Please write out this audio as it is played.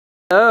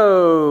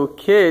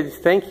kids,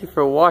 thank you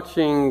for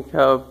watching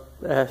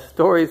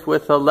Stories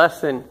with a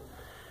Lesson.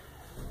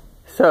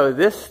 So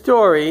this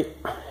story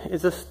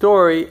is a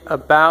story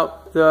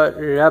about the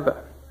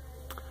Rebbe.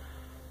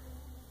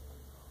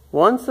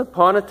 Once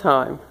upon a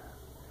time,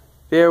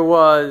 there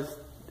was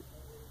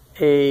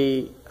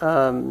this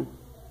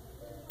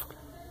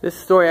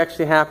story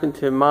actually happened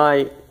to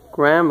my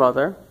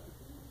grandmother,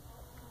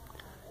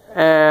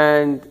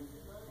 and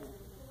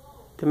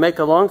to make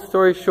a long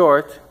story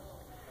short,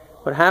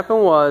 what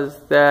happened was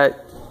that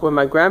when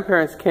my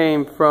grandparents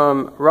came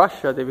from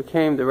Russia, they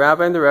became the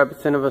rabbi and the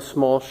rebbetzin of a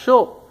small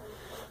shul.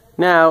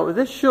 Now,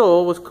 this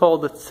shul was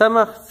called the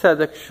Tzemach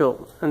Tzedek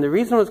Shul, and the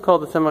reason it was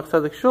called the Tzemach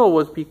Tzedek Shul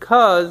was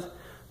because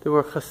there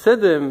were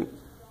Hasidim,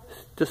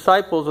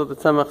 disciples of the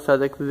Tzemach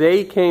Tzedek.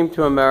 They came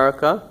to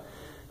America,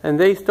 and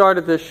they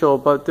started this shul,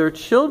 but their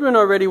children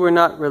already were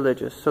not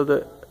religious. So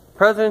the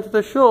president of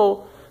the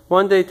shul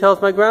one day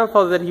tells my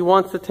grandfather that he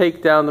wants to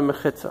take down the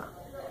mechitza.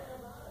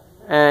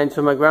 And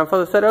so my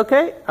grandfather said,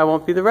 okay, I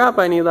won't be the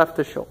rabbi, and he left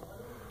the shul.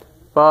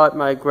 But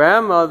my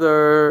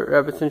grandmother,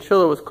 Rebbetzin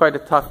Shuler, was quite a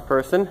tough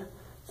person,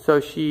 so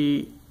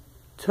she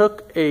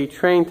took a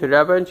train to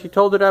Rebbe, and she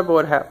told the Rebbe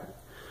what happened.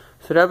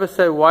 So Rebbe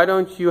said, why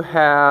don't you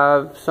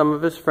have some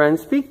of his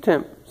friends speak to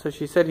him? So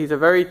she said, he's a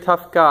very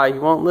tough guy, he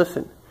won't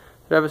listen.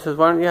 The Rebbe says,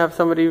 why don't you have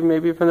somebody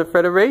maybe from the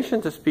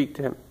Federation to speak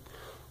to him?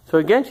 So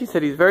again she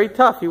said, he's very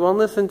tough, he won't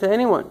listen to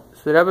anyone.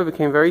 So the Rebbe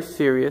became very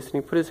serious, and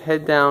he put his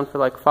head down for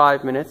like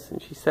 5 minutes,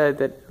 and she said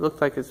that it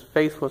looked like his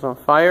face was on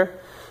fire.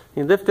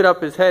 He lifted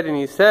up his head and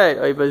he said,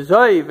 if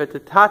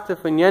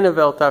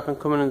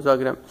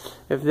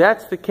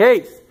that's the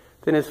case,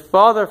 then his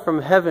Father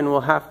from heaven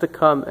will have to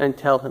come and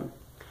tell him.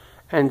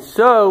 And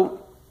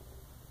so,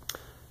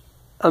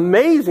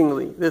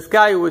 amazingly, this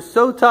guy who was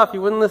so tough, he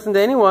wouldn't listen to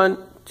anyone,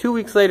 2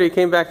 weeks later he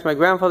came back to my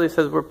grandfather, he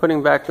says, we're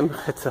putting back the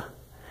mechitza.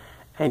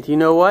 And you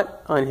know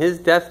what? On his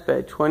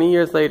deathbed, 20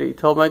 years later, he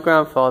told my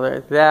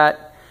grandfather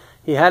that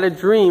he had a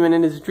dream, and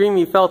in his dream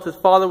he felt his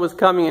father was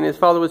coming, and his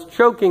father was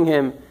choking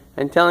him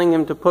and telling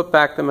him to put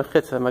back the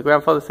mechitza. My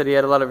grandfather said he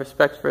had a lot of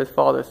respect for his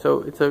father.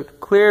 So it's a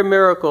clear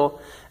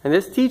miracle, and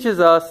this teaches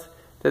us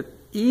that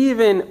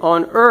even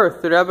on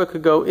earth, the Rebbe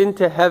could go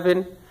into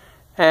heaven,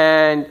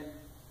 and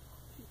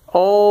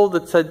all the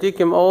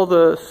tzaddikim, all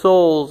the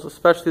souls,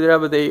 especially the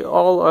Rebbe, they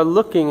all are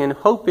looking and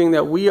hoping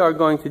that we are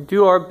going to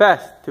do our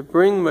best to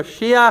bring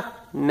Mashiach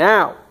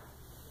now.